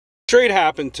Trade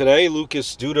happened today.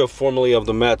 Lucas Duda, formerly of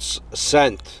the Mets,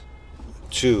 sent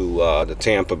to the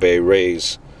Tampa Bay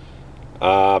Rays.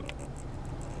 Rays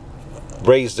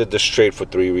did this trade for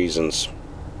 3 reasons.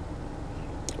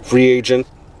 Free agent,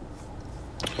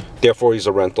 therefore he's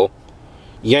a rental.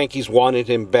 Yankees wanted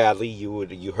him badly.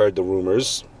 You heard the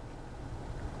rumors.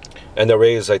 And the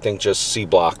Rays, I think, just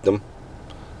C-blocked him.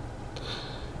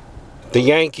 The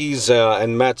Yankees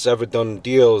and Mets ever done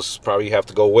deals probably have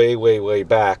to go way, way, way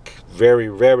back. Very,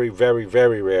 very, very,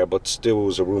 very rare, but still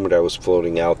was a rumor that was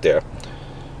floating out there.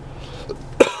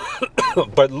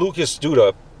 But Lucas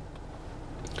Duda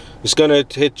is going to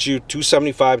hit you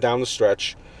 275 down the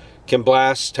stretch. Can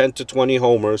blast 10 to 20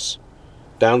 homers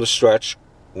down the stretch.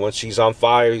 Once he's on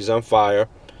fire, he's on fire.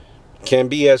 Can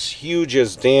be as huge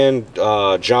as Dan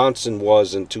Johnson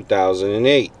was in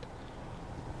 2008.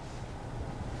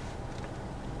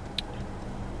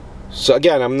 So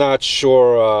again, I'm not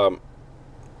sure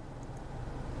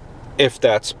if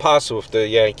that's possible, if the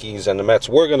Yankees and the Mets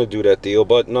were going to do that deal,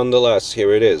 but nonetheless,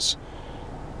 here it is.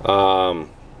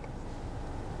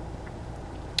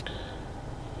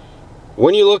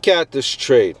 When you look at this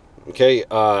trade, okay,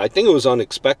 I think it was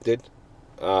unexpected.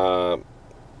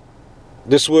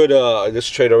 This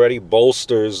trade already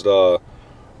bolsters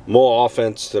more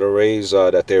offense to the Rays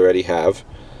that they already have.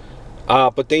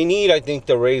 But they need, I think,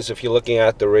 the Rays, if you're looking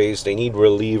at the Rays, they need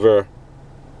reliever.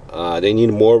 They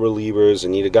need more relievers. They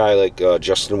need a guy like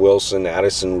Justin Wilson,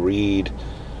 Addison Reed,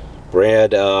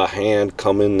 Brad Hand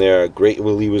come in there. Great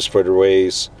relievers for the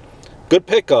Rays. Good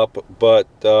pickup, but,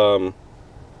 you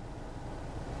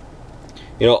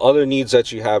know, other needs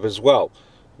that you have as well.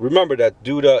 Remember that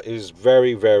Duda is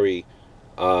very, very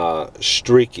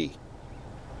streaky.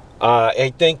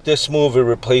 I think this move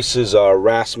replaces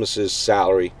Rasmus's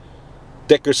salary.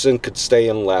 Dickerson could stay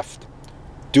in left.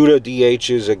 Duda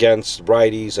DHs against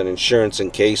righties and insurance in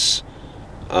case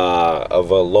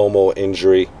of a Lomo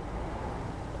injury.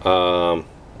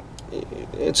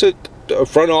 It's a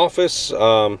front office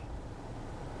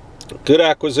good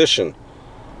acquisition.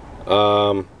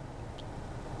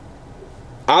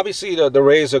 Obviously, the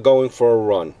Rays are going for a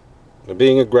run. They're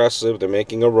being aggressive. They're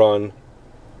making a run.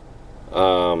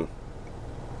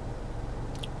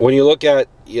 When you look at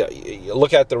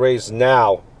the Rays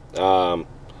now,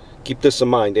 keep this in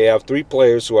mind. They have 3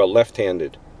 players who are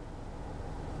left-handed.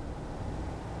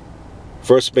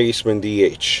 First baseman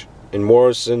DH. And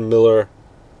Morrison, Miller,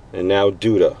 and now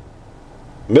Duda.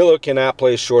 Miller cannot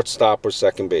play shortstop or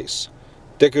second base.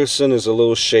 Dickerson is a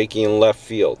little shaky in left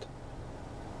field.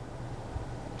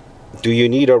 Do you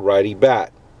need a righty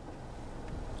bat?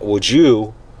 Would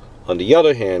you, on the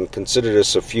other hand, consider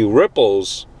this a few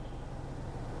ripples,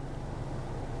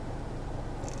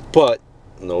 but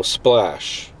no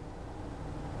splash?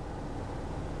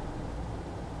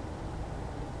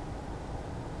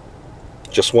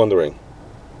 Just wondering.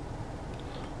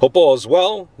 Hope all is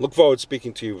well. Look forward to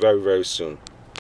speaking to you very, very soon.